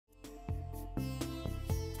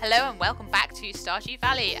Hello and welcome back to Stardew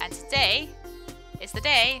Valley, and today is the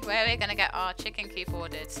day where we're going to get our chicken coop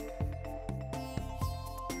ordered.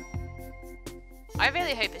 I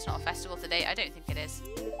really hope it's not a festival today. I don't think it is.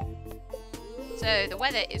 So the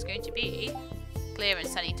weather is going to be clear and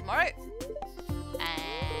sunny tomorrow,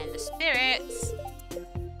 and the spirits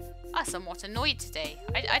are somewhat annoyed today.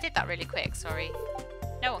 I did that really quick, sorry.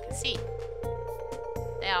 No one can see.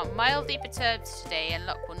 They are mildly perturbed today and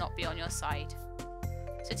luck will not be on your side.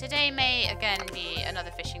 So today may again be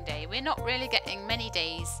another fishing day. We're not really getting many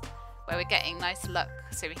days where we're getting nice luck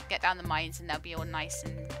so we can get down the mines and they'll be all nice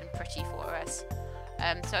and pretty for us.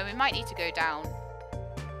 So we might need to go down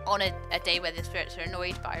on a day where the spirits are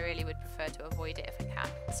annoyed, but I really would prefer to avoid it if I can.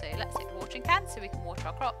 So let's take the watering can so we can water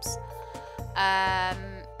our crops.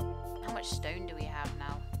 How much stone do we have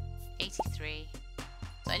now? 83.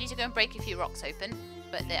 So I need to go and break a few rocks open,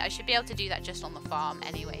 but I should be able to do that just on the farm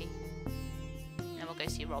anyway. And we'll go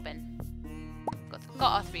see Robin.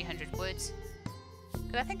 Got our 300 woods.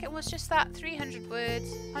 Because I think it was just that. 300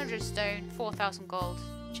 woods, 100 stone, 4,000 gold.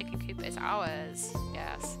 Chicken coop is ours.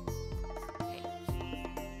 Yes. Okay.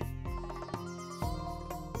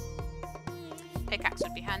 Pickaxe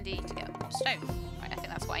would be handy to get more stone. Right, I think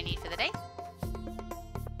that's what I need for the day.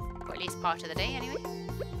 Or at least part of the day anyway.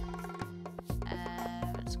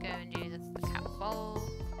 Let's go and do the cat bowl.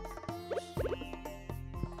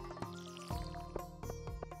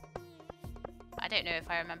 I don't know if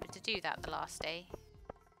I remember to do that the last day.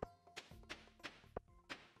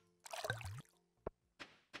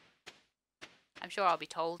 I'm sure I'll be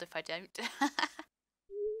told if I don't.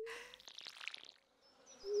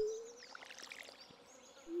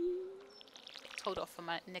 Told off for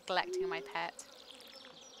neglecting my pet.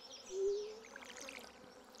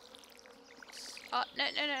 Oh, no,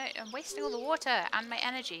 I'm wasting all the water and my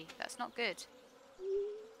energy. That's not good.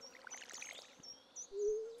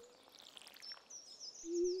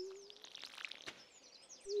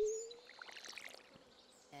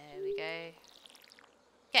 There we go.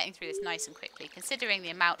 Getting through this nice and quickly. Considering the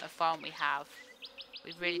amount of farm we have,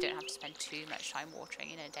 we really don't have to spend too much time watering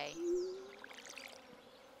in a day.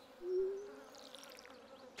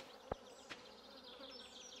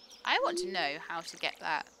 I want to know how to get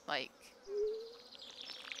that, like,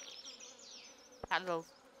 that little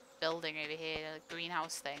building over here, the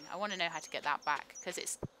greenhouse thing. I want to know how to get that back, because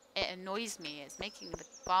it annoys me. It's making the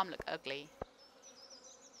farm look ugly.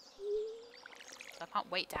 So I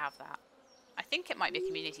can't wait to have that. I think it might be a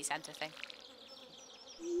community centre thing.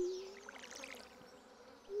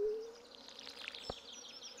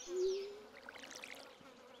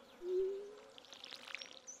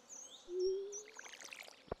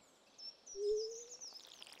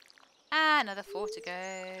 Ah, another 4 to go.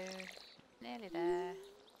 Nearly there.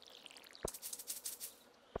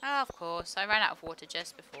 Oh, of course, I ran out of water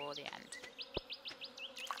just before the end.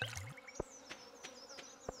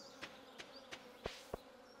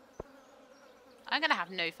 I'm going to have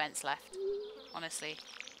no fence left, honestly.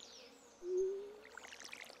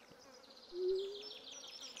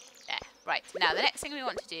 Yeah, right. Now, the next thing we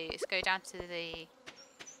want to do is go down to the...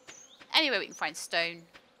 anywhere we can find stone.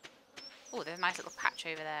 Oh, there's a nice little patch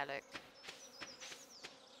over there, look.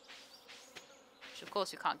 Which, of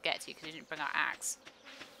course, we can't get to because we didn't bring our axe.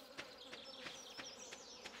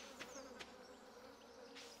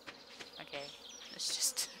 Okay,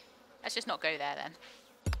 let's just not go there then.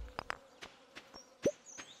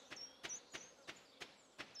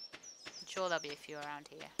 I'm sure there'll be a few around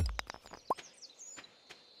here.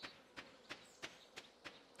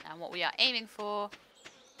 And what we are aiming for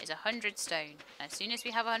is 100 stone. And as soon as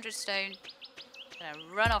we have 100 stone, I'm going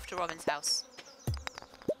to run off to Robin's house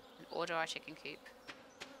and order our chicken coop.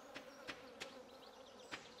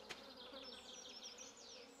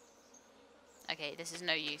 Okay, this is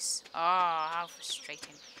no use. Oh, how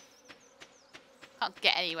frustrating. Can't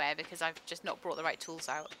get anywhere because I've just not brought the right tools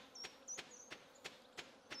out.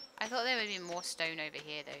 I thought there would be more stone over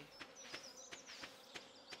here though.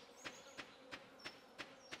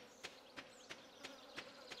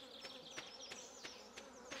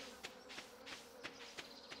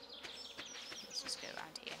 Let's just go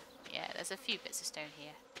around here. Yeah, there's a few bits of stone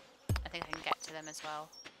here. I think I can get to them as well.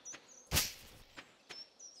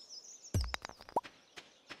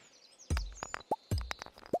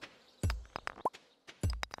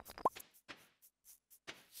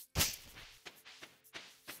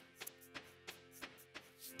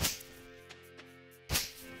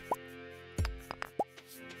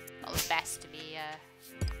 Best to be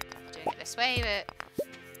doing it this way, but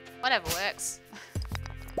whatever works.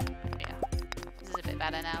 Yeah, this is a bit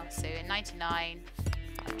better now. So in 99,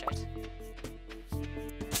 100.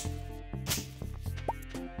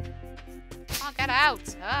 Can't get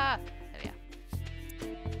out. Ah, there we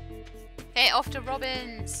are. Okay, off to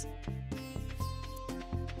Robin's.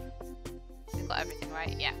 We've got everything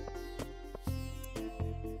right, yeah.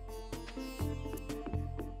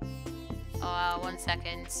 Oh, 1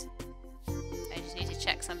 second. I just need to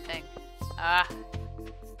check something. Ah,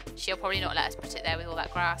 she'll probably not let us put it there with all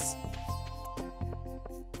that grass.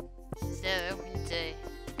 So we need to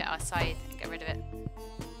get our scythe and get rid of it.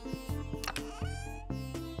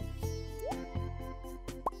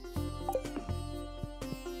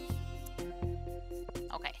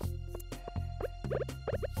 Okay.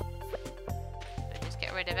 So just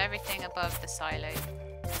get rid of everything above the silo.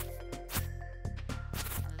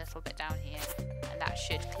 A little bit down here. And that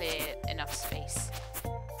should clear enough space.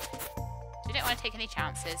 So we don't want to take any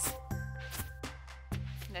chances.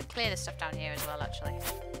 I'm going to clear the stuff down here as well, actually.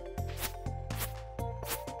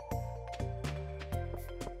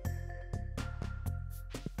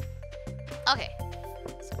 Okay,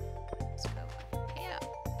 so let's go up here.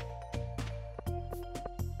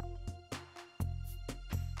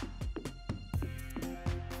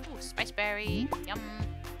 Ooh, spice berry, yum.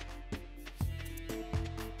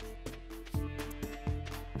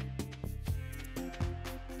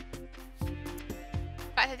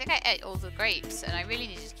 In fact, I think I ate all the grapes, and I really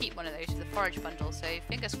need to keep one of those for the forage bundle, so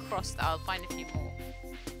fingers crossed that I'll find a few more.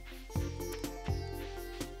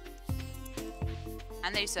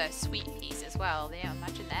 And those sweet peas as well. Yeah,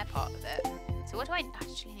 imagine they're part of it. So what do I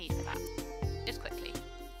actually need for that? Just quickly.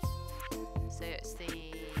 So it's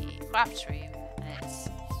the craft room, and it's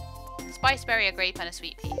a spice berry, a grape, and a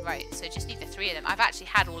sweet pea. Right, so just need the 3 of them. I've actually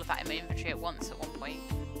had all of that in my inventory at once at one point.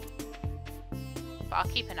 But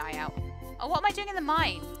I'll keep an eye out. Oh, what am I doing in the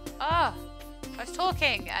mine? Oh, I was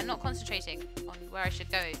talking and not concentrating on where I should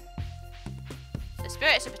go. The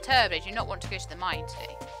spirits are perturbed. I do not want to go to the mine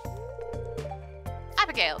today.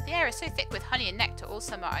 Abigail, the air is so thick with honey and nectar all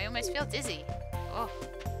summer, I almost feel dizzy. Oh,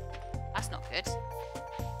 that's not good.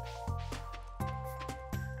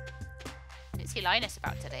 Didn't see Linus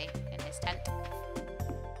about today in his tent.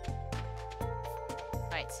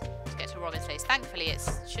 Right, let's get to Robin's place. Thankfully, it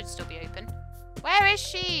should still be open. Where is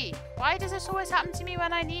she? Why does this always happen to me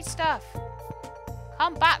when I need stuff?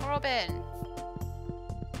 Come back, Robin.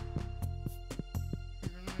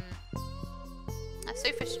 That's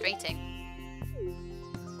so frustrating.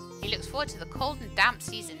 He looks forward to the cold and damp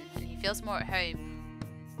season, and he feels more at home.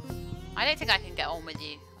 I don't think I can get on with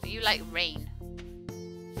you. You like rain.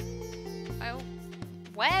 Oh,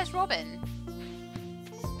 where's Robin?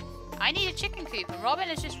 I need a chicken coop, and Robin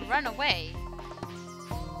has just run away.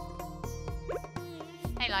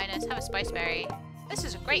 Hey Linus, have a spice berry. This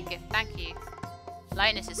is a great gift, thank you.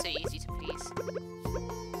 Linus is so easy to please.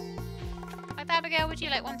 Like Abigail, would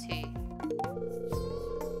you like one too?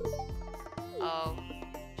 Oh.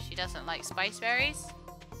 She doesn't like spice berries?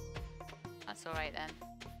 That's alright then.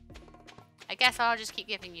 I guess I'll just keep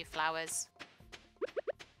giving you flowers.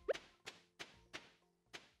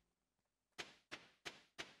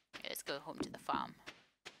 Okay, let's go home to the farm.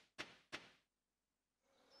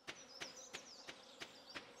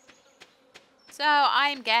 So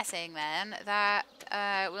I'm guessing then that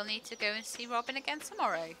we'll need to go and see Robin again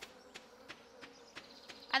tomorrow.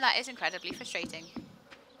 And that is incredibly frustrating.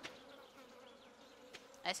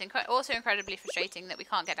 It's also incredibly frustrating that we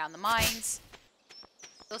can't get down the mines.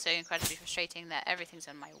 It's also incredibly frustrating that everything's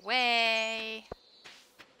on my way.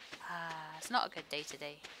 It's not a good day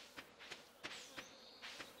today.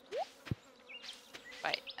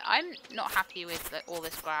 Right, I'm not happy with all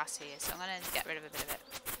this grass here, so I'm going to get rid of a bit of it.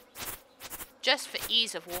 Just for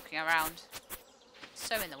ease of walking around.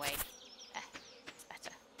 So in the way. It's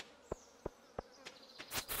better.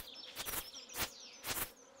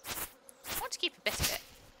 I want to keep a bit of it.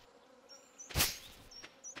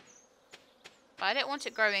 But I don't want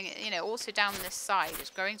it growing, you know, also down this side. It's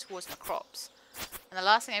growing towards my crops. And the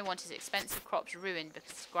last thing I want is expensive crops ruined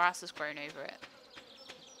because grass has grown over it.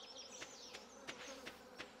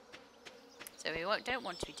 So we don't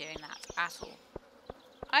want to be doing that at all.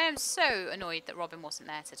 I am so annoyed that Robin wasn't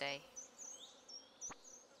there today.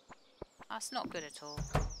 That's not good at all.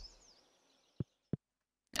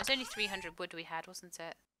 It was only 300 wood we had, wasn't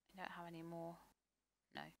it? I don't have any more.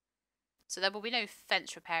 No. So there will be no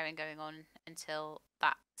fence repairing going on until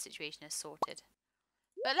that situation is sorted.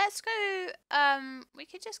 But let's go, we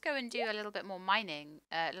could just go and do a little bit more mining,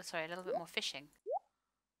 sorry, a little bit more fishing.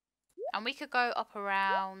 And we could go up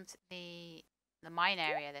around the mine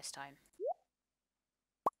area this time.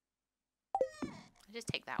 I'll just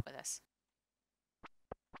take that with us.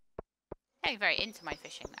 Getting very into my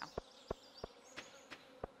fishing now.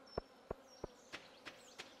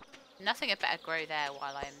 Nothing had better grow there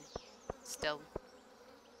while I'm still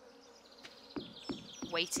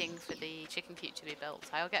waiting for the chicken coop to be built.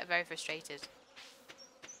 I'll get very frustrated.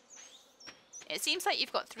 It seems like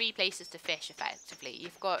you've got 3 places to fish, effectively.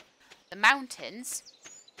 You've got the mountains,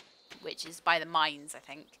 which is by the mines, I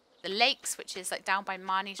think. The lakes, which is like down by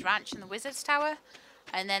Marnie's ranch and the Wizard's Tower.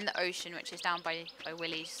 And then the ocean, which is down by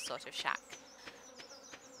Willie's sort of shack.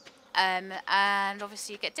 And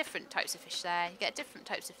obviously you get different types of fish there. You get different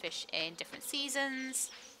types of fish in different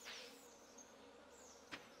seasons.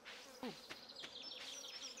 Ooh.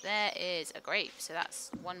 There is a grape, so that's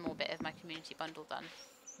one more bit of my community bundle done.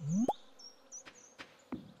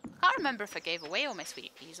 I can't remember if I gave away all my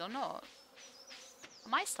sweet peas or not. I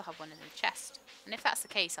might still have one in the chest. And if that's the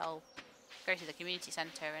case, I'll go to the community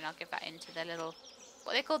centre and I'll give that into the little,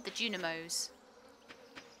 what are they called? The Junimos.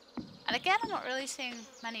 And again, I'm not really seeing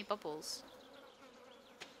many bubbles.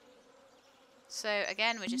 So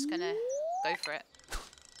again, we're just gonna go for it.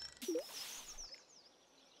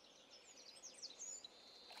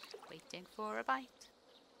 Waiting for a bite.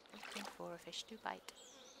 Waiting for a fish to bite.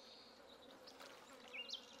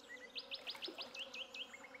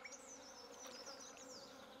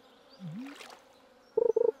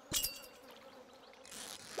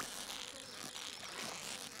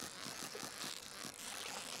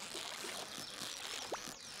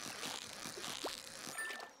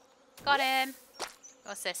 Got him!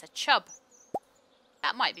 What's this? A chub.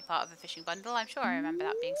 That might be part of a fishing bundle. I'm sure I remember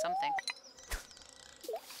that being something.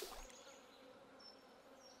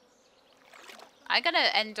 I'm gonna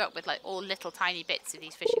end up with like all little tiny bits of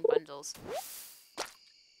these fishing bundles.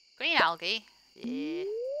 Green algae. Yeah.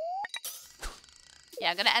 Yeah,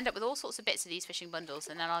 I'm gonna end up with all sorts of bits of these fishing bundles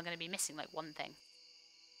and then I'm gonna be missing like one thing.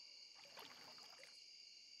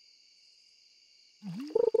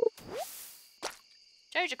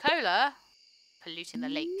 Joja Cola? Polluting the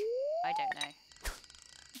lake. I don't know.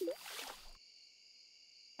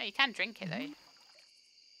 Oh, you can drink it though.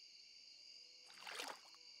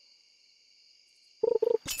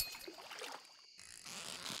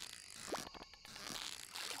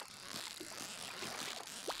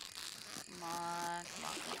 Come on, come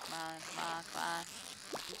on, come on, come on, come on.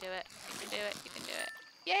 You can do it, you can do it, you can do it.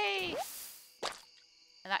 Yay!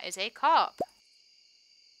 And that is a carp.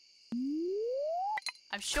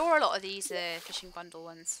 I'm sure a lot of these are fishing bundle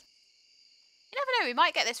ones. You never know, we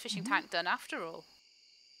might get this fishing tank done after all.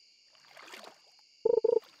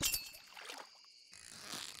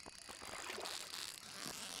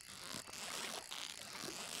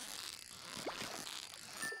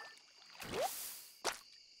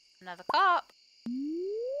 Another carp.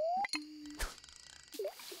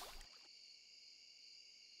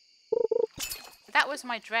 That was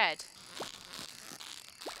my dread.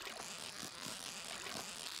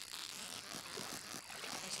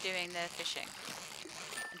 Doing the fishing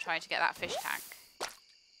and trying to get that fish tank.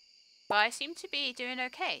 But I seem to be doing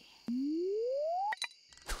okay.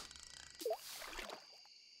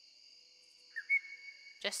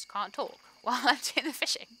 Just can't talk while I'm doing the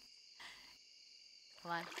fishing.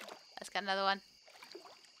 Come on, let's get another one.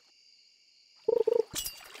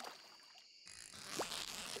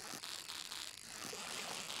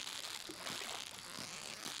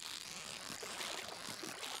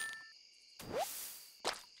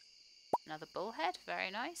 Another bullhead, very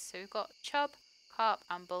nice. So we've got chub, carp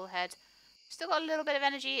and bullhead. Still got a little bit of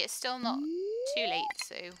energy, it's still not too late,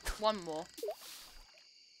 so one more.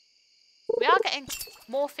 We are getting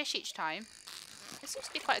more fish each time. This seems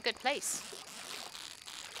to be quite a good place.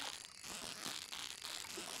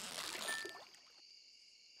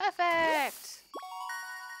 Perfect!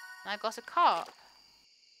 And I got a carp.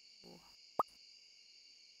 Ooh.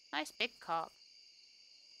 Nice big carp.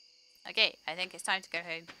 Okay, I think it's time to go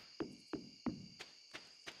home.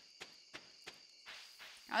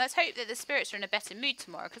 Now let's hope that the spirits are in a better mood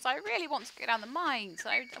tomorrow, because I really want to go down the mines.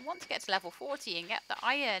 I want to get to level 40 and get the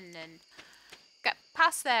iron and get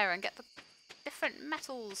past there and get the different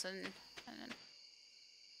metals and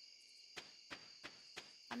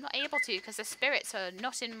I'm not able to because the spirits are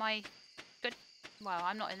not in my good... Well,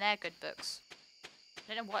 I'm not in their good books.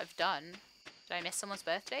 I don't know what I've done. Did I miss someone's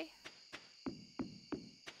birthday?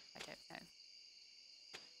 I don't know.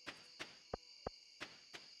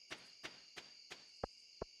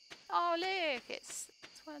 Oh look, it's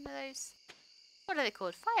one of those, what are they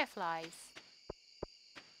called? Fireflies.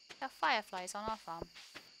 There are fireflies on our farm.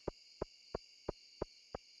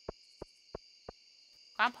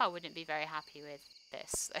 Grandpa wouldn't be very happy with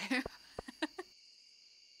this, so.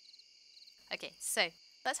 Okay, so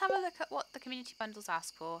let's have a look at what the community bundles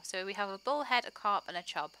ask for. So we have a bullhead, a carp and a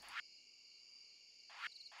chub.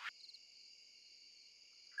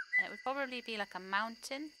 And it would probably be like a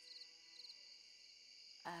mountain.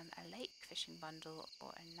 A lake fishing bundle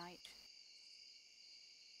or a night.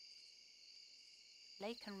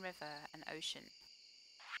 Lake and river and ocean.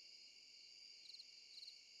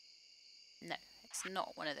 No, it's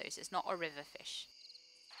not one of those. It's not a river fish.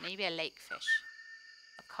 Maybe a lake fish.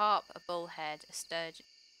 A carp, a bullhead, a sturgeon,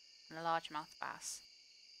 and a largemouth bass.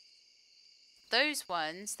 Those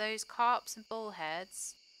ones, those carps and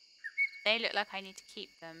bullheads, they look like I need to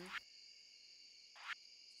keep them.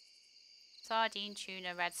 Sardine,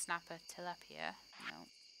 tuna, red snapper, tilapia. No.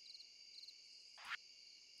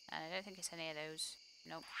 And I don't think it's any of those.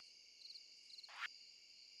 Nope.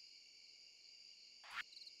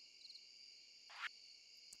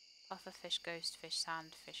 Pufferfish, ghostfish,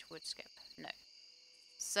 sandfish, woodskip. No.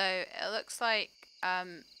 So it looks like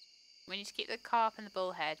we need to keep the carp and the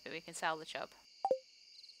bullhead, but we can sell the chub.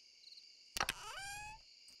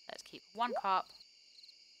 Let's keep one carp,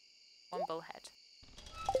 one bullhead.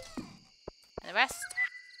 And the rest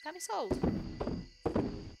can be sold.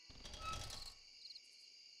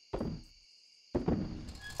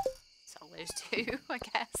 Sell those two, I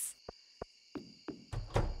guess.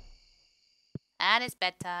 And it's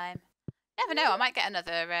bedtime. Never know, I might get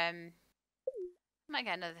another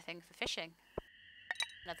thing for fishing.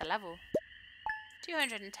 Another level.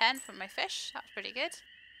 210 from my fish, that's pretty good.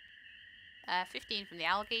 15 from the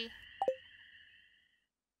algae.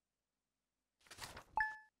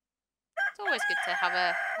 It's always good to have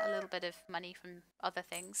a little bit of money from other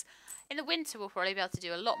things. In the winter we'll probably be able to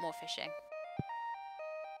do a lot more fishing.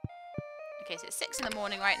 Okay, so it's 6 in the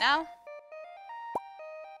morning right now.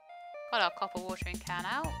 Got our copper watering can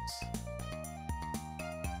out.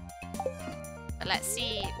 But let's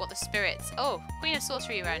see what the spirits... Oh, Queen of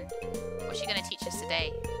Sorcery Run. What's she going to teach us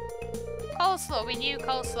today? Coleslaw, we knew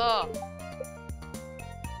coleslaw.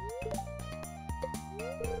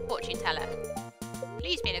 Fortune teller.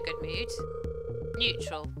 Please be in a good mood.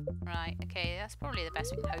 Neutral. Right, okay, that's probably the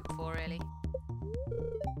best we can hope for, really.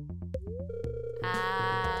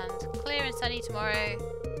 And clear and sunny tomorrow.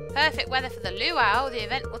 Perfect weather for the luau. The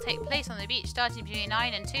event will take place on the beach starting between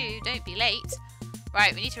 9 and 2. Don't be late.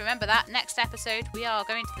 Right, we need to remember that. Next episode, we are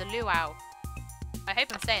going to the luau. I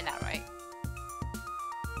hope I'm saying that right.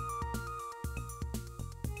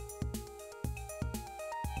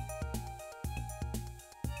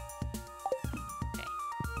 Okay.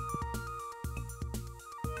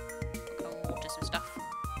 We'll go and water some stuff.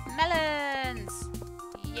 Melons!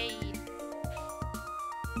 Yay!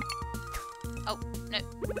 Oh, no.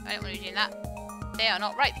 I don't want to be doing that. They are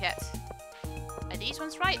not ripe yet. Are these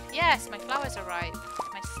ones ripe? Yes, my flowers are ripe.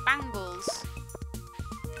 My spangles.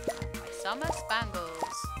 My summer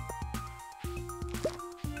spangles.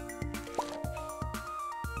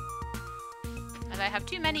 And I have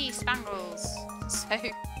too many spangles. So,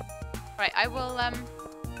 right, I will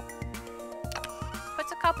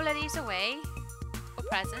put a couple of these away for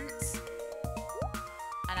presents.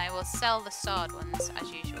 And I will sell the starred ones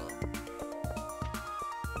as usual.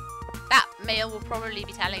 That mail will probably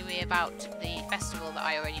be telling me about the festival that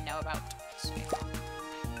I already know about. So.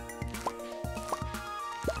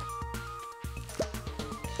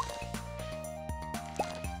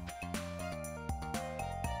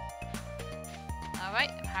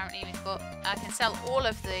 Alright, apparently we've got... I can sell all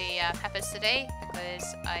of the peppers today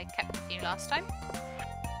because I kept a few last time.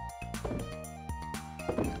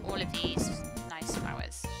 All of these nice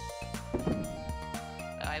flowers.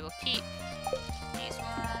 So I will keep these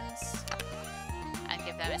ones and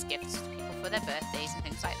give them as gifts to people for their birthdays and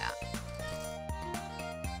things like that.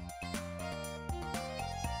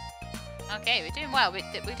 Okay, we're doing well.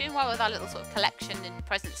 We're doing well with our little sort of collection and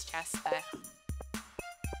presents chest there.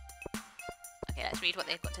 Okay, let's read what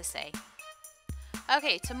they've got to say.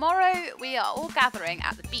 Okay, tomorrow we are all gathering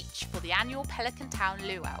at the beach for the annual Pelican Town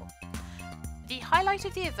Luau. The highlight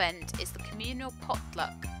of the event is the communal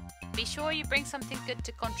potluck. Be sure you bring something good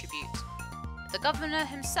to contribute. The governor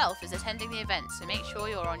himself is attending the event, so make sure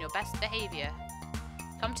you're on your best behaviour.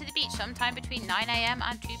 Come to the beach sometime between 9 AM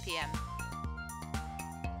and 2 PM.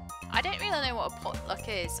 I don't really know what a potluck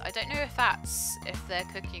is. I don't know if they're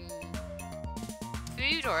cooking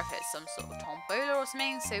food or if it's some sort of tombola or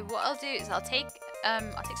something. So what I'll do is I'll take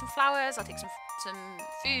some flowers, I'll take some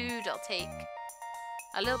food, I'll take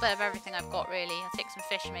a little bit of everything I've got really. I'll take some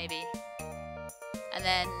fish maybe. And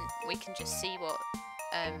then we can just see what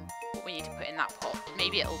we need to put in that pot.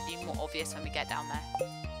 Maybe it'll be more obvious when we get down there.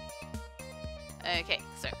 Okay,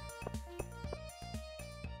 so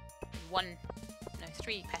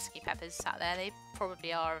 3 pesky peppers sat there. They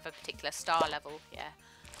probably are of a particular star level. Yeah,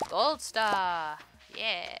 gold star.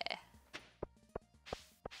 Yeah.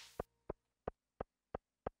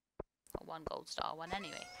 Got 1 gold star, one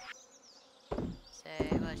anyway.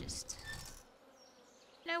 So we'll just...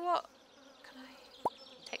 You know what? Can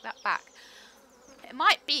I take that back? It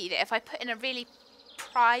might be that if I put in a really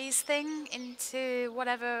prize thing into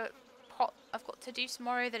whatever pot I've got to do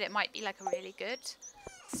tomorrow, that it might be like a really good.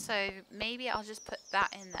 So maybe I'll just put that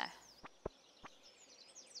in there.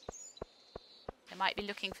 I might be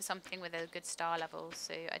looking for something with a good star level,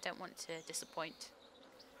 so I don't want to disappoint.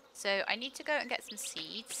 So I need to go and get some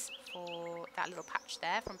seeds for that little patch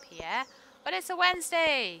there from Pierre. But it's a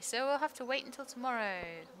Wednesday, so we'll have to wait until tomorrow.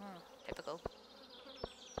 Oh, typical.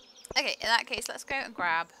 Okay, in that case, let's go and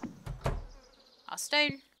grab our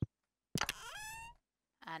stone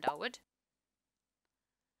and our wood.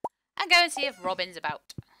 And go and see if Robin's about.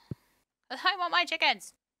 I want my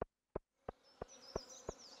chickens!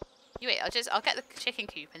 You wait, I'll get the chicken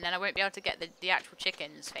coop and then I won't be able to get the actual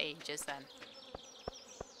chickens for ages then.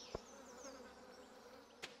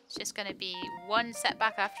 It's just going to be one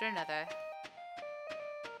setback after another.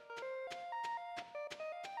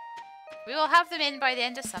 We will have them in by the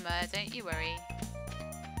end of summer, don't you worry.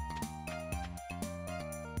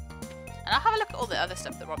 And I'll have a look at all the other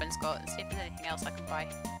stuff that Robin's got and see if there's anything else I can buy.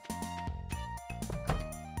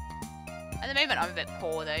 At the moment I'm a bit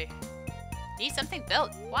poor though. Need something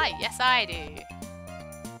built? Why, yes I do.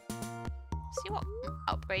 See what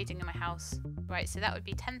I'm upgrading in my house. Right, so that would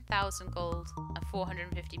be 10,000 gold and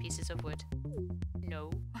 450 pieces of wood.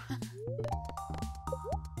 No.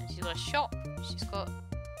 And she's got a shop. She's got...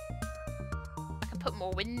 I can put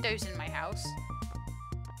more windows in my house.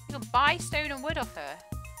 You can buy stone and wood off her.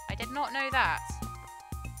 I did not know that.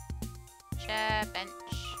 Chair, bench,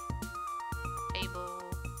 table,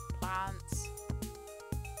 plants.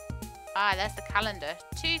 Ah, there's the calendar.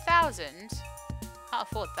 2,000? Can't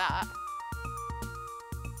afford that.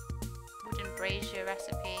 Wooden brazier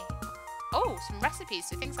recipe. Oh, some recipes,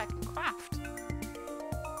 so things I can craft.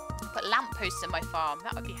 I'll put lampposts in my farm.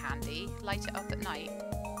 That would be handy. Light it up at night.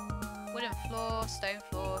 Wooden floor,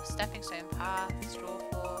 stepping stone path, straw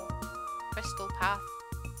floor, crystal path.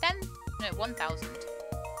 1,000.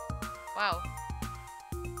 Wow.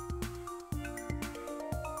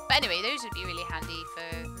 But anyway, those would be really handy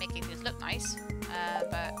for making things look nice.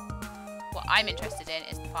 But what I'm interested in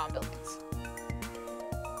is the farm buildings.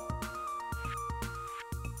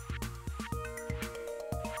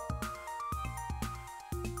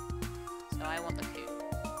 So I want the coop.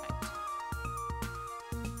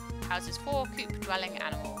 Right. Houses 4 coop dwelling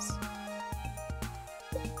animals.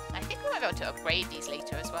 I think we might be able to upgrade these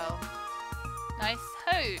later as well. I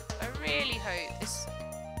really hope this...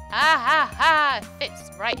 fits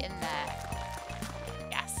right in there.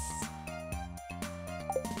 Yes.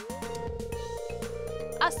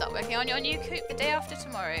 I'll start working on your new coop the day after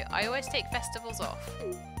tomorrow. I always take festivals off.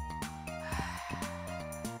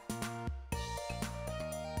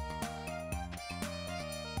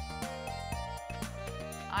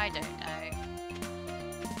 I don't know.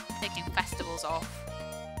 Taking festivals off.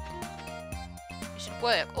 You should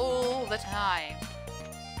work all the time.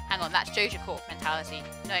 Hang on, that's Joja Corp mentality.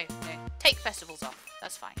 No. Take festivals off.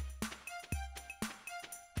 That's fine.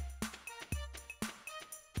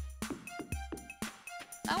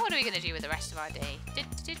 Now what are we going to do with the rest of our day?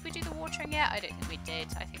 Did we do the watering yet? I don't think we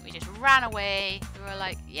did. I think we just ran away. We were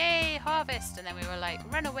like, yay, harvest. And then we were like,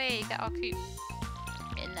 run away, get our coop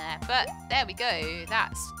in there. But there we go.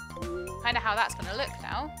 That's kind of how that's going to look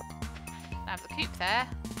now. I have the coop there,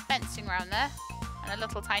 fencing around there, and a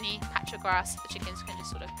little tiny patch of grass the chickens can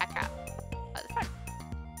just sort of peck at the front.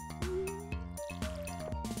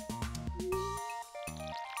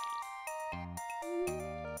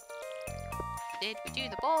 Did we do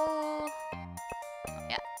the ball?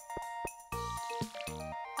 Yeah.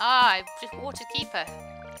 Ah, I just watered Keeper.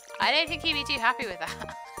 I don't think he'd be too happy with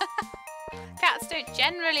that. Cats don't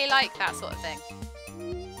generally like that sort of thing,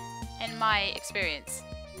 in my experience.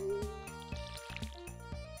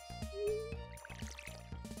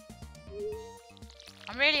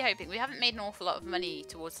 I'm really hoping, we haven't made an awful lot of money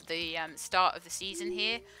towards the start of the season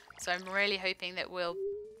here, so I'm really hoping that we'll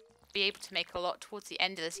be able to make a lot towards the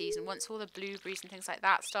end of the season once all the blueberries and things like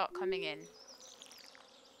that start coming in.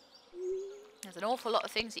 There's an awful lot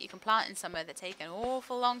of things that you can plant in summer that take an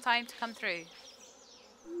awful long time to come through.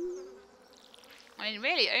 I mean,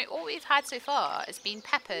 really, all we've had so far has been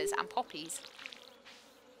peppers and poppies.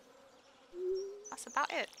 That's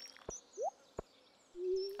about it.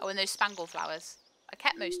 Oh, and those spangle flowers. I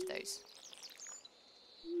kept most of those.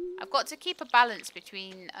 I've got to keep a balance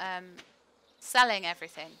between selling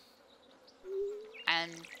everything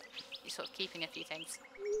and sort of keeping a few things.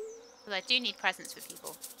 Because I do need presents for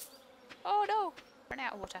people. Oh no! Run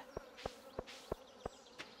out of water.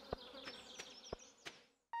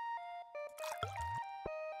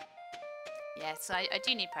 Yes, I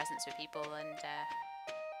do need presents for people, and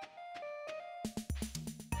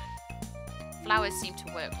flowers seem to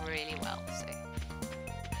work really well. So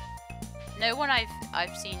no one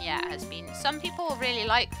I've seen yet has been. Some people really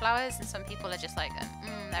like flowers, and some people are just like,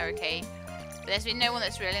 they're okay. But there's been no one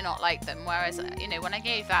that's really not liked them. Whereas, you know, when I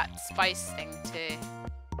gave that spice thing to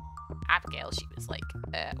Abigail, she was like,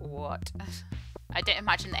 what? I don't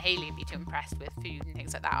imagine that Hayley would be too impressed with food and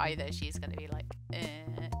things like that either. She's going to be like,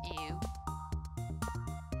 ew.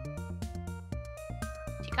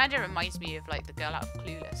 She kind of reminds me of like the girl out of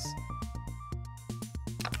Clueless.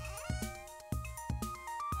 Okay,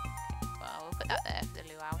 well, we'll put that there for the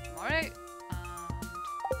luau tomorrow.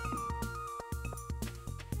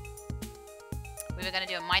 We were going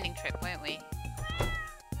to do a mining trip, weren't we?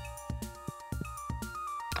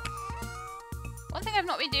 One thing I've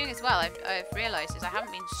not been doing as well, I've realised, is I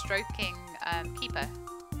haven't been stroking Keeper.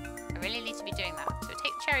 I really need to be doing that. So we'll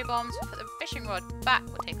take the cherry bombs, we'll put the fishing rod back,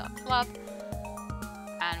 we'll take our club,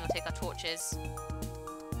 and we'll take our torches.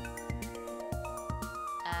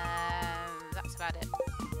 That's about it.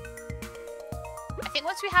 I think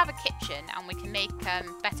once we have a kitchen and we can make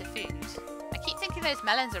better food, I keep thinking those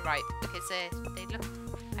melons are ripe because they look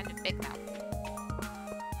kind of big now.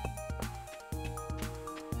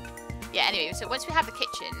 Yeah, anyway, so once we have the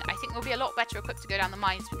kitchen, I think we'll be a lot better equipped to go down the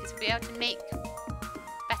mines because we'll be able to make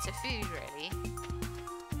better food, really.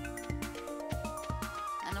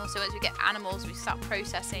 And also, as we get animals, we start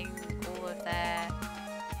processing all of their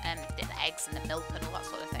eggs and the milk and all that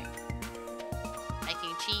sort of thing.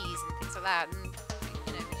 Making cheese and things like that. And,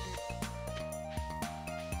 you know, we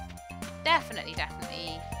can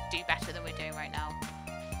definitely do better than we're doing right now.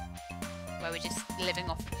 Where we're just living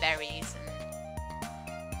off berries and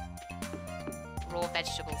raw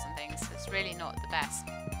vegetables and things. It's really not the best.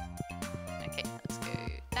 Okay, let's go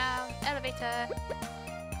down, elevator,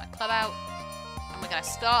 my club out, and we're going to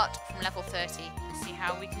start from level 30 and see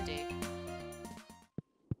how we can do.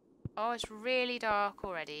 Oh, it's really dark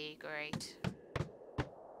already. Great.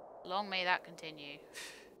 Long may that continue.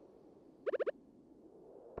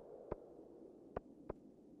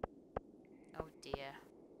 Oh dear.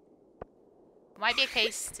 It might be a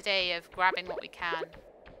case today of grabbing what we can.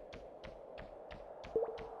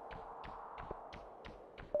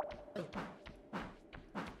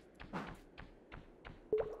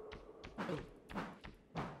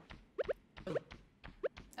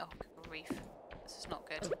 Oh, grief. This is not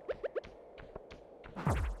good.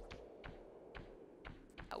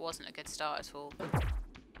 That wasn't a good start at all.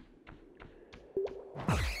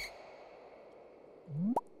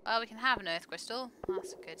 Well, we can have an earth crystal.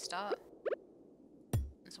 That's a good start.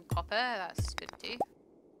 And some copper. That's good too.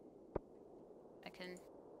 I can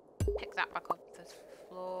pick that back off the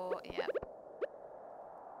floor. Yep.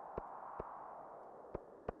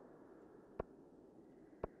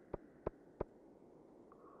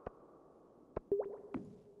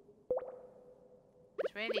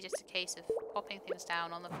 It's really just a case of popping things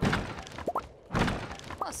down on the floor.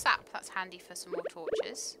 Oh, sap. That's handy for some more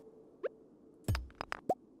torches.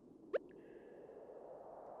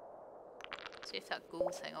 See if that ghoul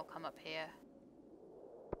thing will come up here.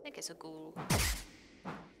 I think it's a ghoul.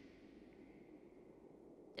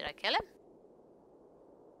 Did I kill him?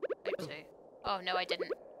 Hope so. Oh, no, I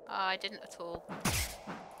didn't. Oh, I didn't at all.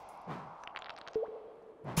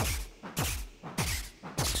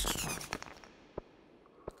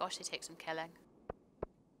 Gosh, they take some killing.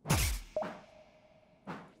 A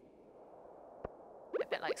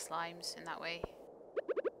bit like slimes in that way.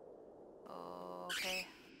 Oh, okay.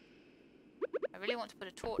 I really want to put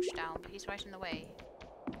a torch down, but he's right in the way.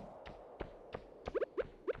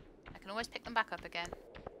 I can always pick them back up again.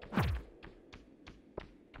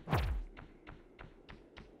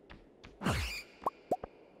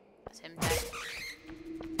 That's him dead.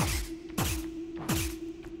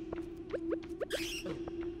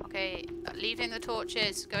 Okay, leaving the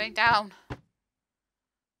torches, going down. Oh,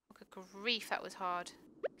 good grief, that was hard.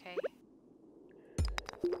 Okay.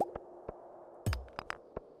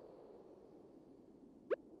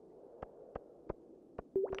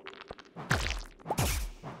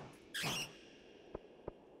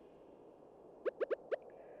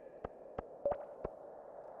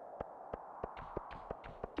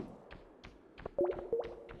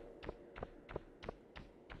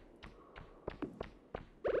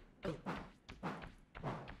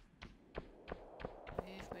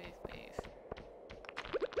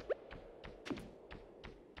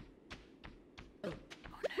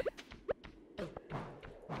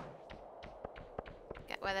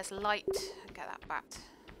 Where there's light, and get that bat.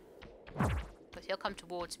 But he'll come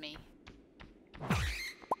towards me.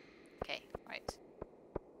 Okay, right.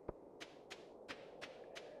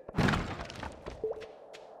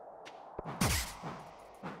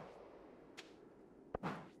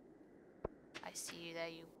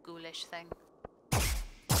 foolish thing.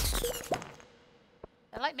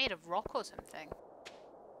 They're like made of rock or something.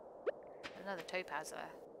 There's another topaz there.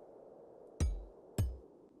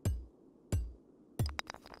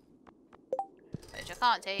 Which I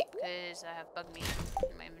can't take because I have bug meat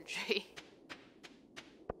in my inventory.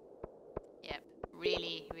 Yep,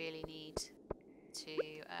 really, really need to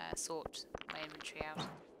sort my inventory out.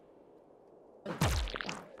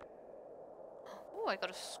 Oh, I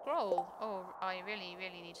got a scroll. Oh, I really,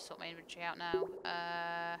 really need to sort my inventory out now.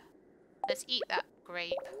 Let's eat that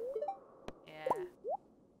grape. Yeah,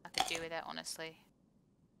 I could do with it, honestly.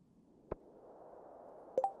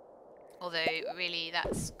 Although, really,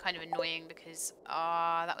 that's kind of annoying because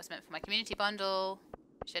that was meant for my community bundle.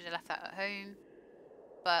 Should have left that at home.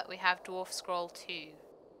 But we have Dwarf Scroll 2.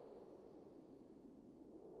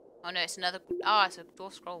 Oh no, it's another... Ah, it's a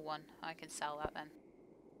Dwarf Scroll 1. I can sell that then.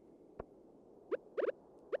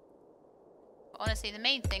 But honestly, the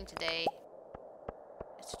main thing today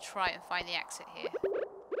is to try and find the exit here.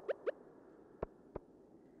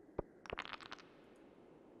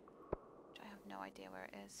 I have no idea where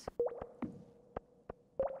it is.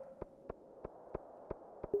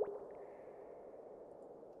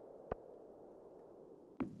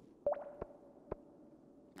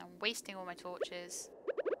 I'm wasting all my torches.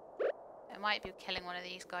 It might be killing one of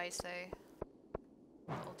these guys though.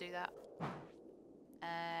 I'll do that.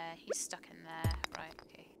 He's stuck in there. Right,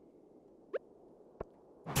 okay.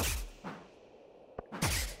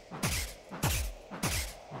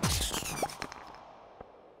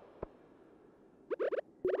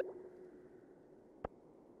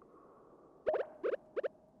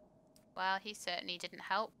 Well, he certainly didn't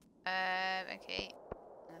help. Okay.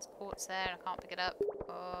 There's quartz there and I can't pick it up.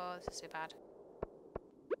 Oh, this is so bad.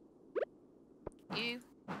 You,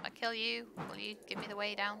 I kill you. Will you give me the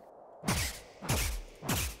way down?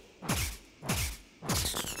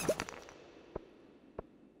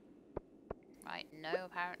 Right, no,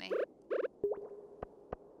 apparently.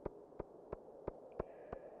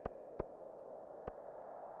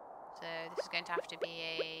 So this is going to have to be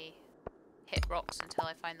a hit rocks until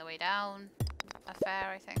I find the way down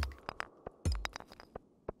affair, I think.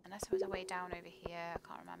 Unless there was a way down over here, I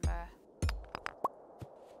can't remember.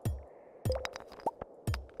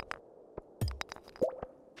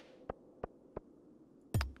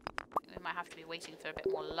 We might have to be waiting for a bit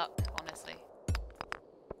more luck, honestly.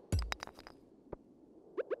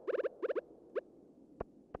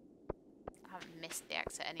 I haven't missed the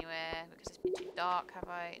exit anywhere because it's been too dark, have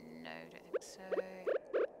I? No, don't think so.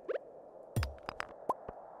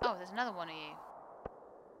 Oh, there's another one of you.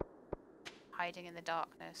 Hiding in the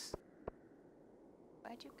darkness.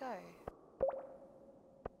 Where'd you go?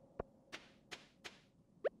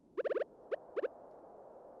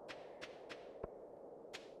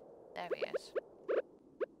 There he is.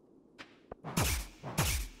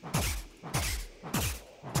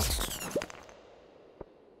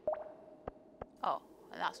 Oh,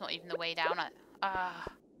 and that's not even the way down.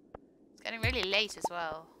 It's getting really late as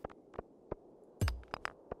well.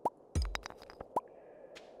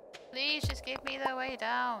 Please just give me the way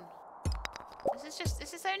down. This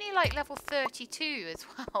is only like level 32 as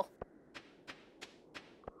well.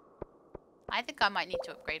 I think I might need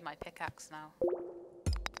to upgrade my pickaxe now.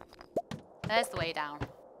 There's the way down.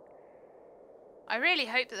 I really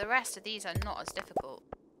hope that the rest of these are not as difficult.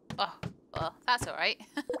 Oh, well, that's alright.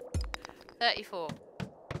 34.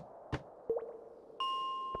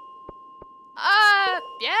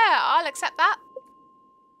 Yeah, I'll accept that.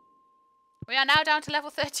 We are now down to level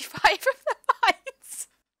 35 of the mines.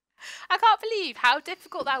 I can't believe how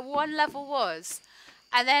difficult that one level was.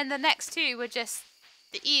 And then the next two were just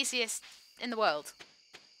the easiest in the world.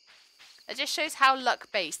 It just shows how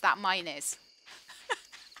luck-based that mine is.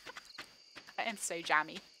 I am so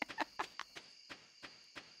jammy.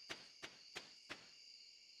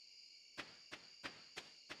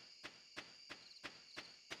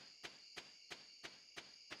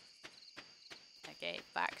 Okay,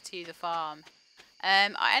 back to the farm.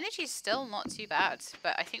 Our energy is still not too bad,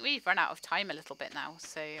 but I think we've run out of time a little bit now,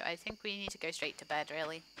 so I think we need to go straight to bed,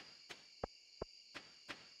 really.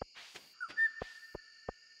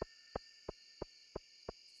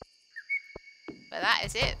 But that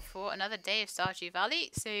is it for another day of Stardew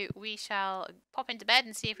Valley, so we shall pop into bed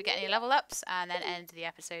and see if we get any level ups, and then end the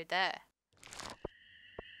episode there.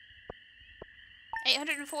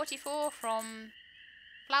 844 from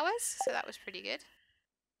flowers, so that was pretty good.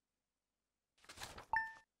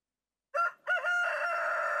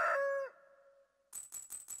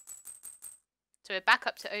 So we're back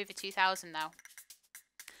up to over 2,000 now.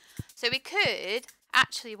 So we could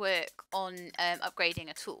actually work on upgrading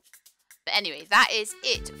a tool. But anyway, that is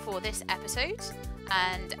it for this episode.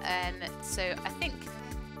 And so I think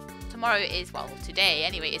tomorrow is, well, today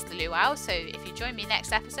anyway, is the luau. So if you join me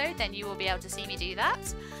next episode, then you will be able to see me do that.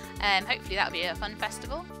 Hopefully that'll be a fun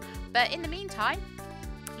festival. But in the meantime,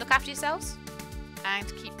 look after yourselves and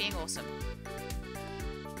keep being awesome.